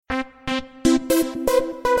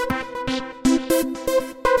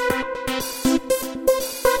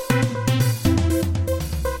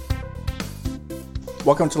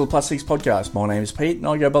Welcome to the Plus Six Podcast. My name is Pete and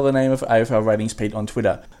I go by the name of AFL Ratings Pete on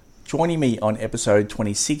Twitter. Joining me on episode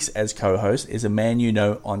 26 as co-host is a man you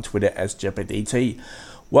know on Twitter as Jeppa Pete.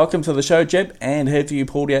 Welcome to the show, Jep, and have you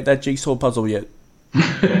pulled out that jigsaw puzzle yet?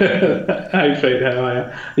 Hey Pete, how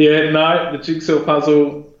are you? Yeah, no, the jigsaw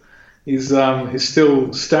puzzle is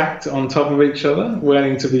still stacked on top of each other,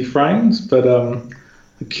 waiting to be framed. But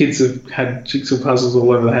the kids have had jigsaw puzzles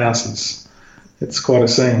all over the house. It's quite a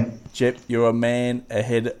scene. Jep, you're a man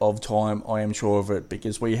ahead of time, I am sure of it,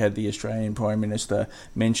 because we had the Australian Prime Minister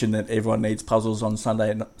mention that everyone needs puzzles on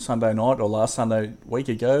Sunday night or last Sunday week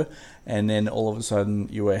ago, and then all of a sudden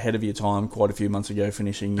you were ahead of your time quite a few months ago,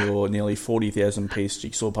 finishing your nearly 40,000 piece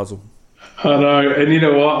jigsaw puzzle. I know, and you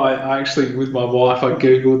know what? I actually, with my wife, I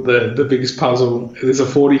googled the biggest puzzle. There's a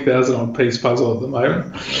 40,000 odd piece puzzle at the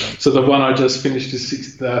moment. So the one I just finished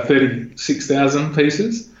is 36,000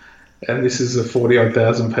 pieces. And this is a 40-odd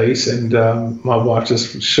thousand piece, and my wife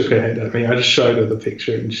just shook her head at me. I just showed her the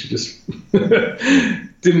picture, and she just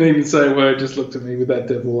didn't even say a word, just looked at me with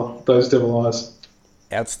those devil eyes.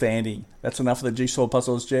 Outstanding. That's enough of the jigsaw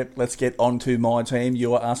puzzles, Jep. Let's get on to my team.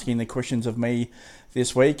 You are asking the questions of me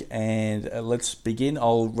this week, and let's begin.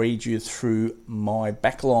 I'll read you through my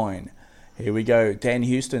backline. Here we go. Dan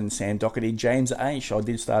Houston, Sam Doherty, James Aish. I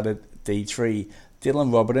did start at D3.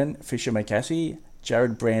 Dylan Robertson, Fisher McCasey,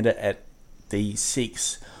 Jared Brander at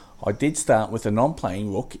D6. I did start with a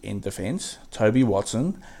non-playing rook in defence, Toby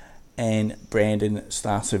Watson, and Brandon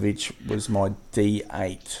Starcevich was my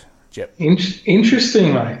D8. Yep.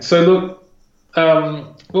 Interesting, mate. So look,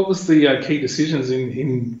 what was the key decisions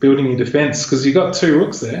in building your defence? Because you got two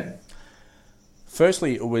rooks there.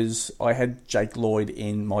 Firstly, I had Jake Lloyd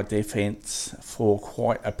in my defence for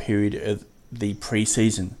quite a period of the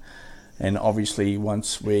pre-season. And obviously,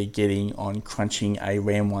 once we're getting on crunching a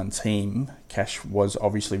round one team, cash was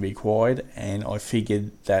obviously required. And I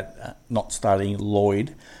figured that not starting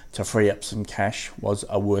Lloyd to free up some cash was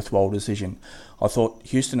a worthwhile decision. I thought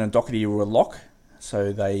Houston and Doherty were a lock,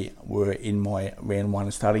 so they were in my round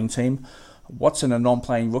one starting team. Watson, a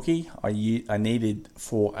non-playing rookie, I needed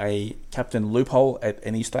for a captain loophole at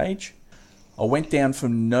any stage. I went down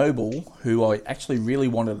from Noble, who I actually really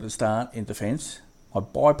wanted to start in defence. I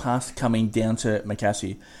bypassed Cumming down to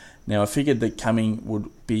McCasey. Now, I figured that Cumming would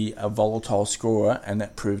be a volatile scorer, and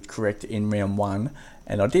that proved correct in round one.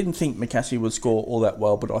 And I didn't think McCasey would score all that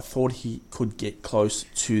well, but I thought he could get close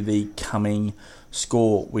to the Cumming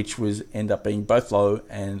score, which was end up being both low,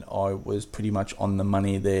 and I was pretty much on the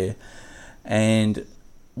money there. And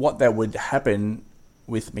what that would happen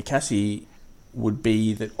with McCasey would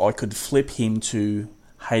be that I could flip him to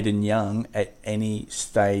Hayden Young at any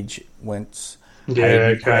stage once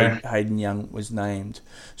Hayden Young was named.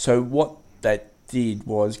 So what that did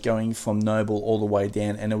was going from Noble all the way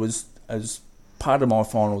down, and it was as part of my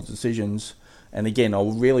final decisions. And again, I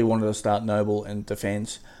really wanted to start Noble in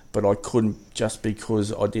defence, but I couldn't just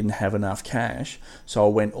because I didn't have enough cash. So I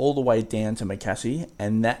went all the way down to McCasey,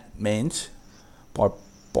 and that meant by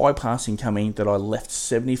bypassing Cumming that I left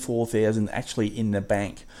 74,000 actually in the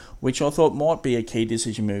bank, which I thought might be a key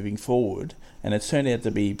decision moving forward. And it turned out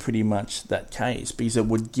to be pretty much that case, because it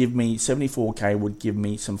would give me 74k would give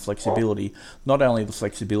me some flexibility. Not only the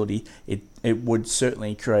flexibility, it would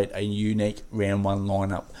certainly create a unique round one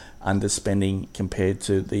lineup underspending compared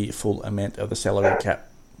to the full amount of the salary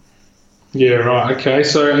cap. Yeah, right. Okay,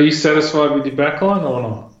 so are you satisfied with your backline or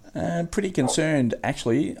not? Pretty concerned,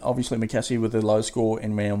 actually. Obviously, McCasey with a low score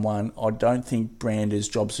in round one. I don't think Brander's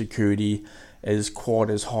job security is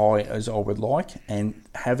quite as high as I would like, and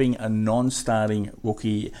having a non-starting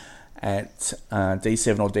rookie at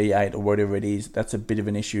D7 or D8 or whatever it is, that's a bit of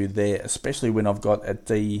an issue there, especially when I've got at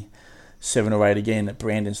D7 or 8 again at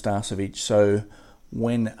Brandon Starcevich. So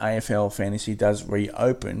when AFL Fantasy does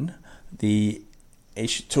reopen,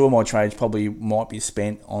 two of my trades probably might be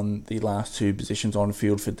spent on the last two positions on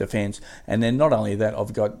field for defence. And then not only that,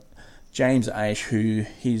 I've got James Aish, who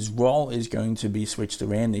his role is going to be switched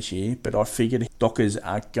around this year, but I figured Dockers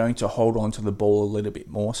are going to hold on to the ball a little bit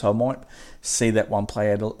more, so I might see that one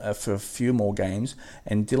play out for a few more games.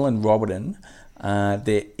 And Dylan Robertson,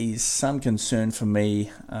 there is some concern for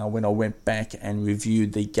me when I went back and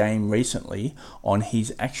reviewed the game recently on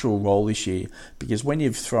his actual role this year, because when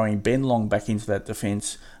you're throwing Ben Long back into that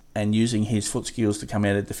defence and using his foot skills to come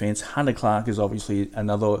out of defence, Hunter Clark is obviously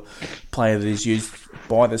another player that is used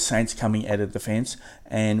by the Saints coming out of defence.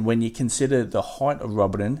 And when you consider the height of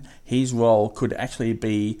Robertson, his role could actually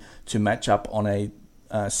be to match up on a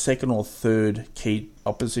second or third key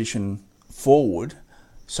opposition forward.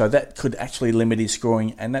 So that could actually limit his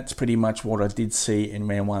scoring, and that's pretty much what I did see in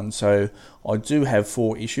round 1. So I do have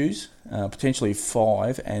 4 issues, potentially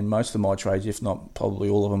 5, and most of my trades, if not probably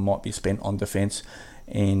all of them, might be spent on defence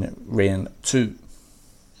in round 2.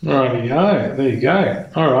 Rightio, there you go.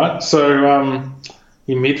 All right, so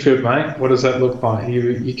your midfield, mate, what does that look like?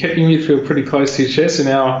 You kept your midfield pretty close to your chest in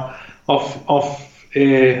our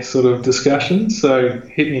off-air sort of discussion, so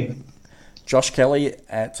hit me. Josh Kelly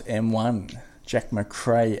at M1, Jack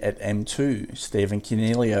McRae at M2, Stephen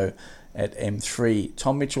Canelio at M3,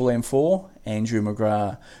 Tom Mitchell M4, Andrew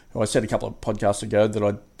McGrath, who I said a couple of podcasts ago that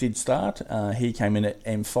I did start. He came in at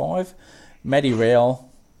M5, Matty Rowell,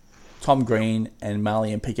 Tom Green and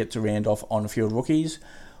Marley and Pickett to round off on-field rookies.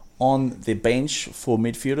 On the bench for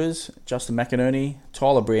midfielders, Justin McInerney,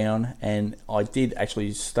 Tyler Brown, and I did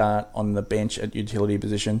actually start on the bench at utility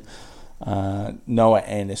position, Noah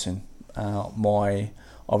Anderson.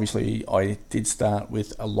 Obviously, I did start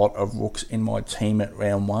with a lot of rooks in my team at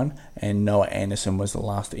round 1, and Noah Anderson was the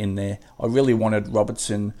last in there. I really wanted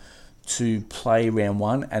Robertson to play round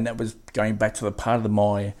 1, and that was going back to the part of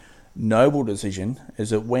my noble decision,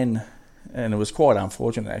 is that and it was quite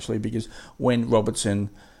unfortunate actually, because when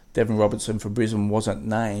Devon Robertson for Brisbane wasn't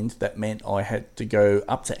named, that meant I had to go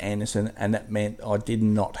up to Anderson, and that meant I did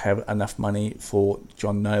not have enough money for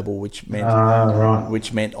John Noble, which meant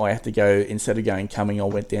I had to go, instead of going Cumming, I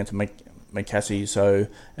went down to McCassie. So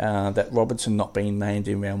that Robertson not being named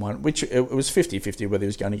in round 1, which it was 50-50 whether he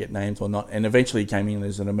was going to get named or not, and eventually came in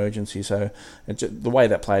as an emergency. So the way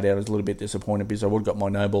that played out, I was a little bit disappointed because I would have got my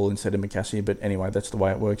Noble instead of McCassie, but anyway, that's the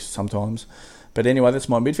way it works sometimes. But anyway, that's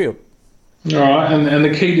my midfield. All right, and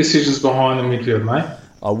the key decisions behind the midfield, mate?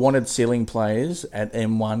 I wanted ceiling players at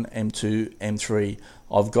M1, M2, M3.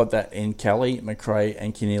 I've got that in Kelly, McRae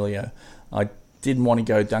and Canelio. I didn't want to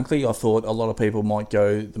go Dunkley. I thought a lot of people might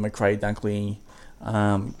go the McRae-Dunkley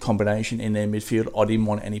combination in their midfield. I didn't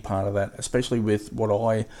want any part of that, especially with what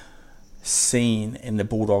I seen in the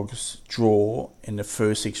Bulldogs draw in the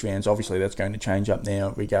first 6 rounds. Obviously, that's going to change up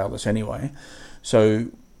now regardless anyway. So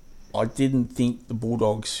I didn't think the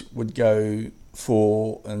Bulldogs would go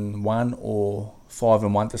 4-1 or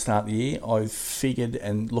 5-1 to start the year. I figured,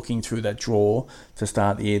 and looking through that draw to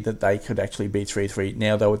start the year, that they could actually be 3-3.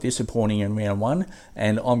 Now, they were disappointing in round 1,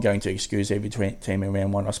 and I'm going to excuse every team in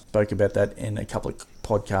round 1. I spoke about that in a couple of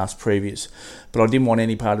podcasts previous. But I didn't want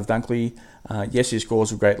any part of Dunkley. Yes, his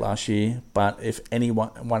scores were great last year, but if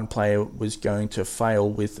one player was going to fail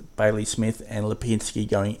with Bailey Smith and Lipinski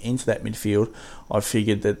going into that midfield, I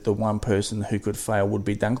figured that the one person who could fail would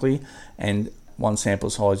be Dunkley, and one sample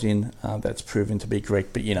size in, that's proven to be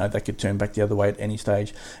correct, but that could turn back the other way at any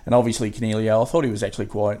stage. And obviously Canelio, I thought he was actually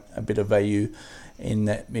quite a bit of value in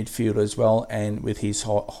that midfield as well, and with his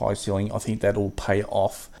high ceiling, I think that'll pay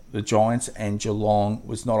off. The Giants and Geelong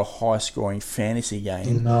was not a high-scoring fantasy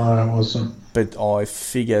game. No, it wasn't. But I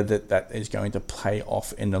figure that is going to pay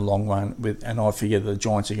off in the long run, and I figure the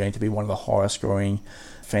Giants are going to be one of the highest-scoring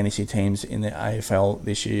fantasy teams in the AFL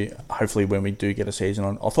this year, hopefully when we do get a season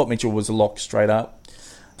on. I thought Mitchell was a lock straight up,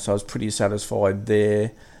 so I was pretty satisfied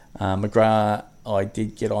there. McGrath, I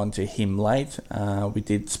did get on to him late. We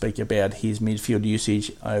did speak about his midfield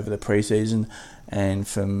usage over the pre-season, and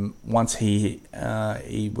from once he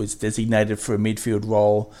was designated for a midfield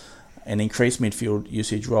role, an increased midfield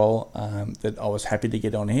usage role, that I was happy to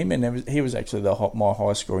get on him, and he was actually my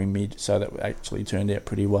highest scoring mid, so that actually turned out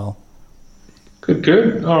pretty well.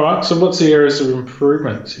 Good. All right. So, what's the areas of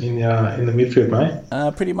improvement in the midfield,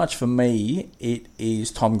 mate? Pretty much for me, it is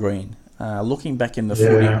Tom Green. Looking back in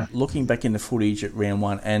the footage at round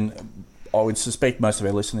 1, and I would suspect most of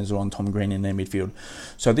our listeners are on Tom Green in their midfield.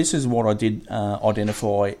 So this is what I did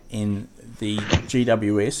identify in the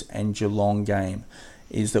GWS and Geelong game,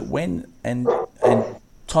 is that when and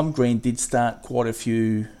Tom Green did start quite a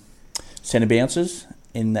few centre bounces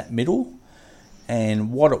in that middle.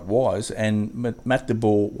 And what it was, and Matt de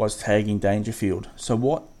Boer was tagging Dangerfield. So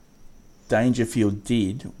what Dangerfield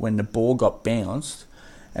did when the ball got bounced,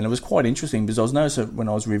 and it was quite interesting because I was noticing when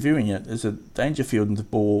I was reviewing it, is that Dangerfield and de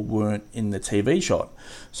Boer weren't in the TV shot.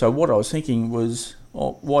 So what I was thinking was,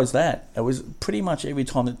 why is that? It was pretty much every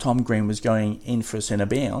time that Tom Green was going in for a centre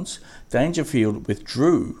bounce, Dangerfield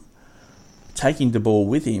withdrew, taking de Boer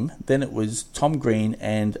with him. Then it was Tom Green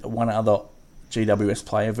and one other GWS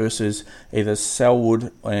player versus either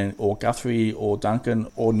Selwood or Guthrie or Duncan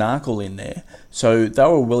or Narkle in there. So they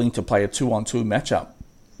were willing to play a 2-on-2 matchup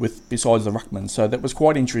besides the ruckman. So that was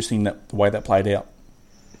quite interesting, the way that played out.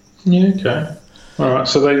 Yeah, okay. All right.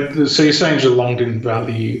 So you're saying Geelong didn't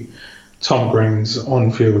value Tom Green's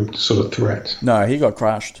on-field sort of threat? No, he got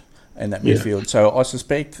crushed. in that midfield. So I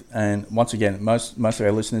suspect, and once again, most of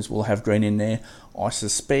our listeners will have Green in there. I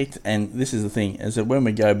suspect, and this is the thing, is that when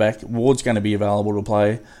we go back, Ward's going to be available to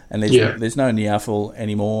play, and there's no Niafel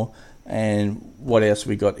anymore. And what else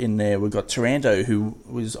we got in there? We've got Taranto, who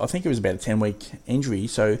was, I think it was about a 10-week injury,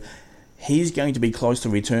 so he's going to be close to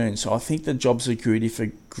return. So I think the job security for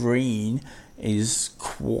Green is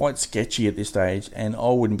quite sketchy at this stage, and I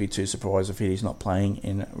wouldn't be too surprised if he's not playing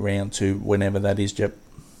in round 2, whenever that is, Jep.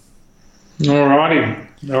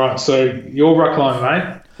 Alrighty. Alright, so your ruck line,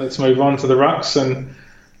 mate. Let's move on to the rucks and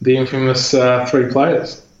the infamous 3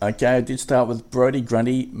 players. Okay, I did start with Brodie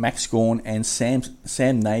Grundy, Max Gawn, and Sam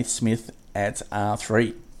Naismith at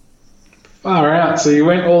R3. Far out. So you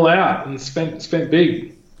went all out and spent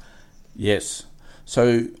big. Yes.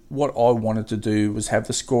 So what I wanted to do was have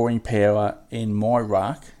the scoring power in my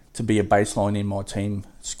ruck to be a baseline in my team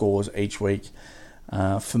scores each week.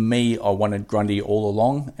 For me, I wanted Grundy all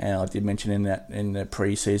along, and I did mention in the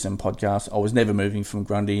pre-season podcast, I was never moving from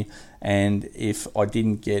Grundy, and if I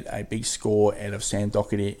didn't get a big score out of Sam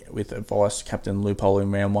Doherty with a vice captain loophole in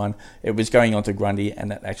round 1, it was going on to Grundy,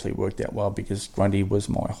 and that actually worked out well because Grundy was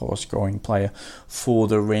my highest scoring player for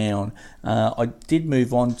the round. I did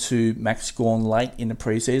move on to Max Gawn late in the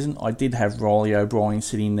pre-season. I did have Riley O'Brien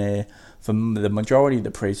sitting there for the majority of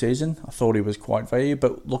the pre-season. I thought he was quite valuable,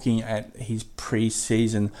 but looking at his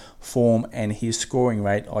pre-season form and his scoring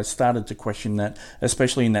rate, I started to question that,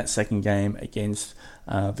 especially in that second game against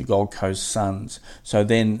the Gold Coast Suns. So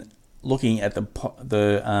then looking at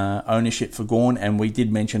the ownership for Gawn, and we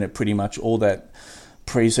did mention it pretty much all that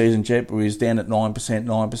pre-season, Jep, was down at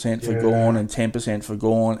 9% for Gawn and 10% for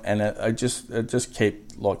Gawn, and it just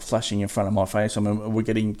kept like flashing in front of my face. I mean, we're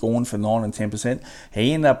getting Gawn for 9 and 10%.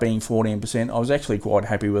 He ended up being 14%. I was actually quite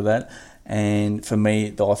happy with that. And for me,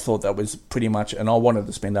 I thought that was pretty much, and I wanted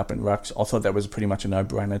to spend up in rucks, I thought that was pretty much a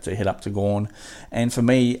no-brainer to head up to Gawn. And for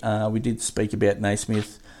me, we did speak about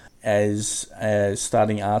Naismith as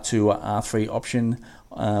starting R2 or R3 option.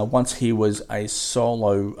 Once he was a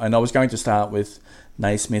solo, and I was going to start with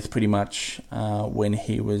Naismith pretty much when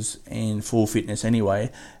he was in full fitness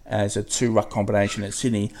anyway, as a 2-ruck combination at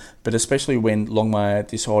Sydney, but especially when Longmire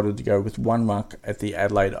decided to go with 1 ruck at the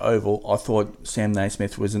Adelaide Oval, I thought Sam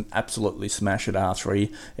Naismith was an absolutely smash at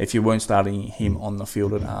R3 if you weren't starting him on the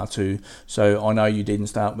field at R2. So I know you didn't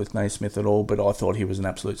start with Naismith at all, but I thought he was an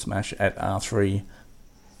absolute smash at R3.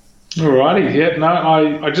 Alrighty, yeah, no,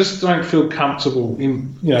 I just don't feel comfortable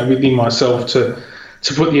within myself to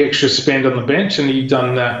put the extra spend on the bench, and you've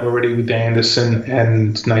done that already with Anderson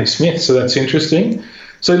and Naismith, so that's interesting.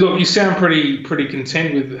 So look, you sound pretty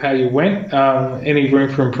content with how you went. Any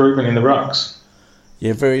room for improvement in the rucks?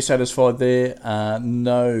 Yeah, very satisfied there.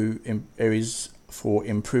 No areas for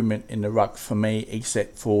improvement in the ruck for me,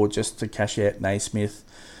 except for just to cash out Naismith,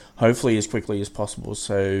 hopefully as quickly as possible.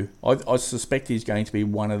 So I suspect he's going to be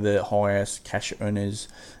one of the highest cash earners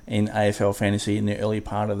in AFL Fantasy in the early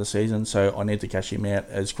part of the season. So I need to cash him out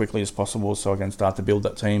as quickly as possible so I can start to build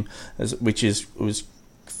that team, which was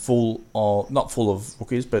not full of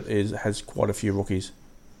rookies, but has quite a few rookies.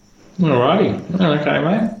 Alrighty, okay,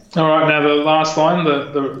 mate. All right, now the last line,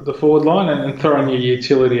 the forward line, and throw in your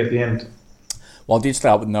utility at the end. Well, I did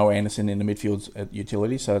start with Noah Anderson in the midfield at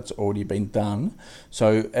utility, so it's already been done.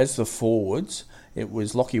 So as the forwards, it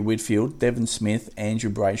was Lockie Whitfield, Devon Smith, Andrew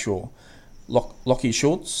Brayshaw, Lockie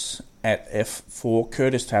Schultz at F4,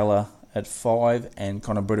 Curtis Taylor at 5, and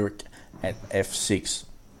Connor Broderick at F6.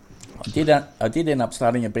 I did end up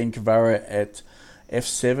starting at Ben Cavara at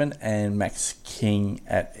F7 and Max King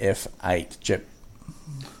at F8. Jep.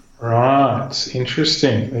 Right,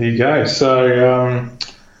 interesting. There you go. So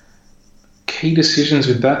key decisions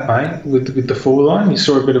with that, mate, with the forward line. You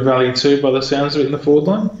saw a bit of value too by the sounds of it in the forward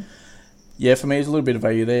line. Yeah, for me, there's a little bit of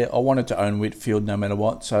value there. I wanted to own Whitfield no matter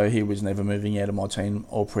what, so he was never moving out of my team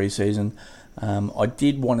all pre-season. I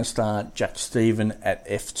did want to start Jack Stephen at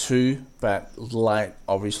F2, but late,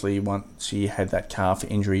 obviously, once he had that calf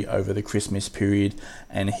injury over the Christmas period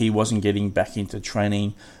and he wasn't getting back into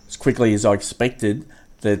training as quickly as I expected,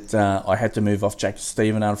 that I had to move off Jack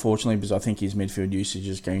Stephen, unfortunately, because I think his midfield usage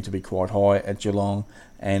is going to be quite high at Geelong,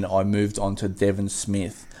 and I moved on to Devon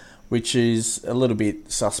Smith, which is a little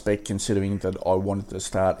bit suspect considering that I wanted to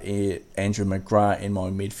start Andrew McGrath in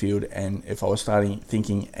my midfield, and if I was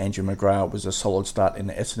thinking Andrew McGrath was a solid start in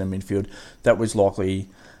the Essendon midfield, that was likely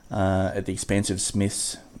at the expense of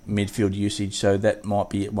Smith's midfield usage, so that might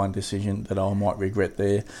be one decision that I might regret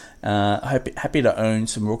there. Happy to own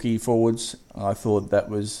some rookie forwards. I thought that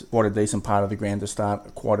was quite a decent part of the ground to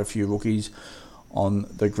start quite a few rookies on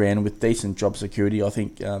the ground with decent job security. I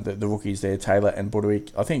think the rookies there, Taylor and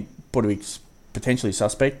Broderick, I think Broderick's potentially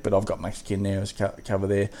suspect, but I've got Max Kin there as cover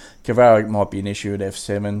there. Cavaro might be an issue at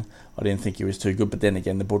F7. I didn't think he was too good, but then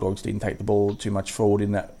again, the Bulldogs didn't take the ball too much forward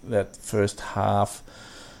in that first half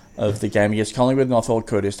of the game against Collingwood, and I thought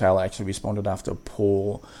Curtis Taylor actually responded after a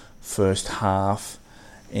poor first half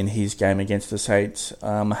in his game against the Saints.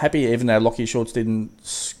 I'm happy, even though Lockie Shorts didn't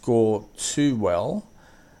score too well,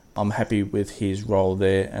 I'm happy with his role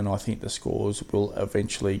there, and I think the scores will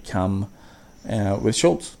eventually come with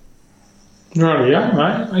Schultz. Right, yeah,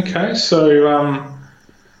 mate. Okay, so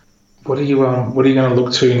what are you going to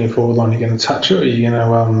look to in your forward line? Are you going to touch it, or are you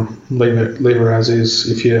going to leave it as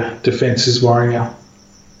is if your defence is worrying you?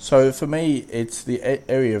 So for me, it's the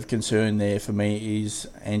area of concern there for me is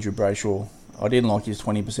Andrew Brayshaw. I didn't like his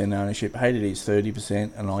 20% ownership, hated his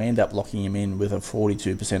 30%, and I end up locking him in with a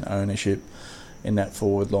 42% ownership in that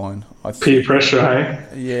forward line. Peer pressure,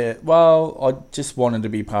 hey? Yeah, well, I just wanted to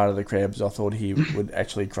be part of the crowds. I thought he would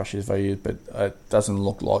actually crush his values, but it doesn't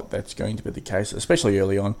look like that's going to be the case, especially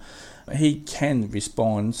early on. He can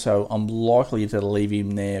respond, so I'm likely to leave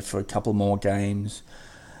him there for a couple more games.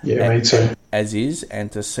 Yeah, me too. As is,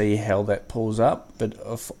 and to see how that pulls up. But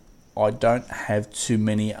if I don't have too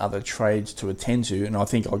many other trades to attend to, and I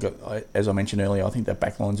think as I mentioned earlier, I think that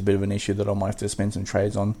backline's a bit of an issue that I might have to spend some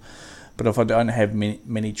trades on. But if I don't have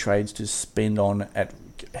many trades to spend on at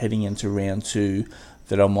heading into round 2,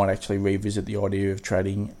 that I might actually revisit the idea of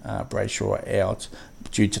trading Brayshaw out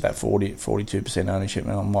due to that 42% ownership,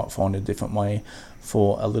 and I might find a different way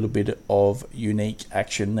for a little bit of unique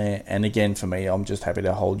action there. And again, for me, I'm just happy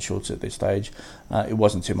to hold Schultz at this stage. It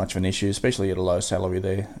wasn't too much of an issue, especially at a low salary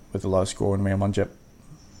there with a low score in round 1, Jep.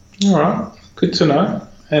 All right, good to know.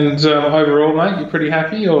 And overall, mate, you're pretty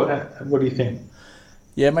happy, or what do you think?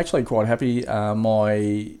 Yeah, I'm actually quite happy.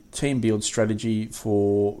 My team build strategy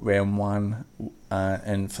for round 1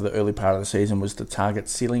 and for the early part of the season was to target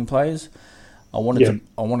ceiling players. I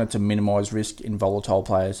wanted to minimise risk in volatile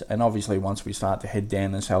players, and obviously once we start to head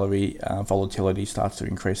down in salary, volatility starts to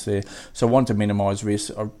increase there. So I wanted to minimise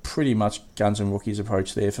risk. I pretty much guns and rookies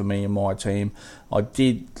approach there for me and my team. I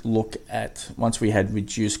did look at, once we had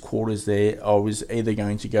reduced quarters there, I was either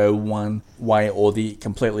going to go one way or the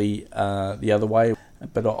other way.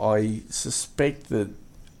 But I suspect that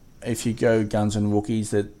if you go guns and rookies,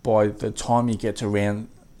 that by the time you get to round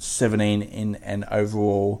 17 in an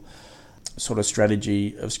overall sort of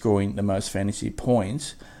strategy of scoring the most fantasy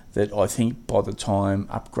points, that I think by the time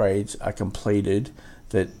upgrades are completed,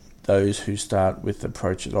 that those who start with the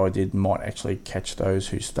approach that I did might actually catch those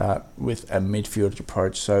who start with a midfield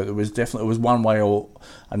approach. So it was one way or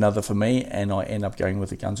another for me, and I end up going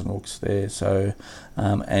with the guns and rooks there. So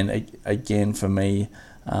again for me,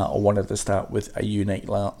 I wanted to start with a unique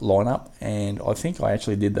lineup, and I think I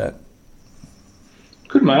actually did that.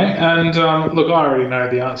 Good, mate. And look, I already know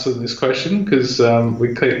the answer to this question because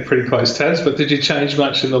we keep pretty close tabs, but did you change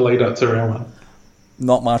much in the lead up to round 1?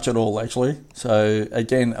 Not much at all, actually. So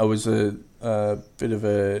again, it was a bit of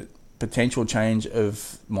a potential change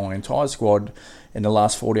of my entire squad in the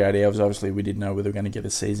last 48 hours. Obviously, we didn't know whether we were going to get a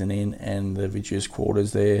season in, and the reduced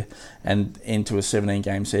quarters there, and into a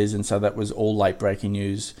 17-game season. So that was all late-breaking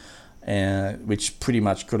news, which pretty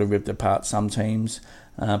much could have ripped apart some teams.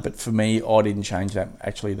 But for me, I didn't change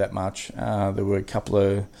that much. There were a couple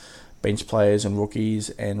of bench players and rookies,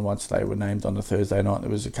 and once they were named on the Thursday night, there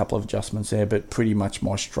was a couple of adjustments there, but pretty much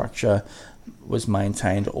my structure was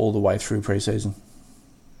maintained all the way through pre-season.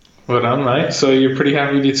 Well done, mate. So you're pretty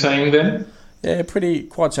happy with your team then? Yeah,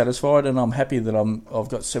 quite satisfied, and I'm happy that I've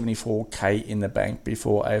got 74k in the bank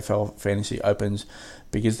before AFL Fantasy opens,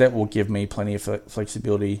 because that will give me plenty of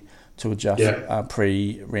flexibility to adjust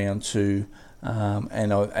pre-round 2.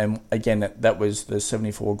 And again, that was the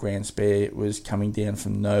 74 grand spare. It was coming down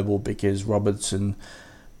from Noble because Robertson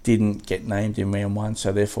didn't get named in round 1,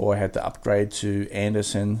 so therefore I had to upgrade to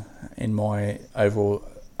Anderson in my overall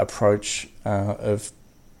approach of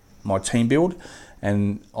my team build,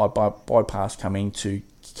 and I bypassed coming to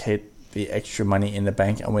get the extra money in the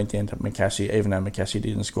bank. I went down to McCassie, even though McCassie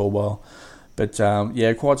didn't score well. But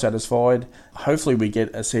quite satisfied. Hopefully we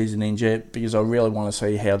get a season in, Jet, because I really want to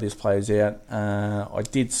see how this plays out. I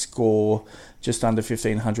did score just under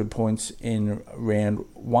 1,500 points in round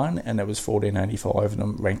 1, and it was 1,485, and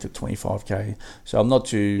I'm ranked at 25k. So I'm not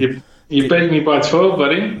too... You beat me by 12,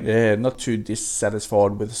 buddy. Yeah, not too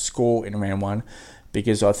dissatisfied with the score in round 1,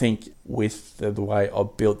 because I think with the way I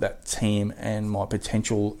built that team and my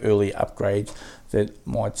potential early upgrades, that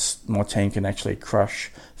my team can actually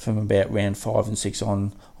crush from about round 5 and 6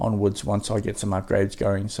 onwards once I get some upgrades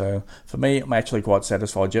going. So for me, I'm actually quite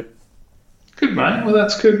satisfied, Jep. Good, mate. Well,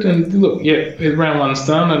 that's good. And look, round 1's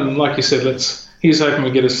done, and like you said, here's hoping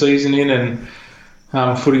we get a season in, and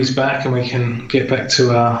footy's back and we can get back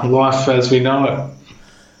to our life as we know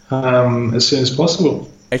it as soon as possible.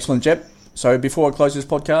 Excellent, Jep. So before I close this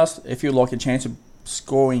podcast, if you'd like a chance of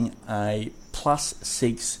scoring a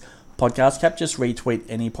 +6 podcast cap, just retweet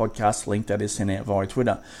any podcast link that is sent out via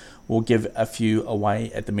Twitter. We'll give a few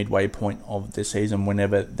away at the midway point of the season,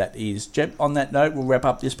 whenever that is. Jep, on that note, we'll wrap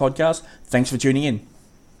up this podcast. Thanks for tuning in.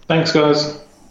 Thanks, guys.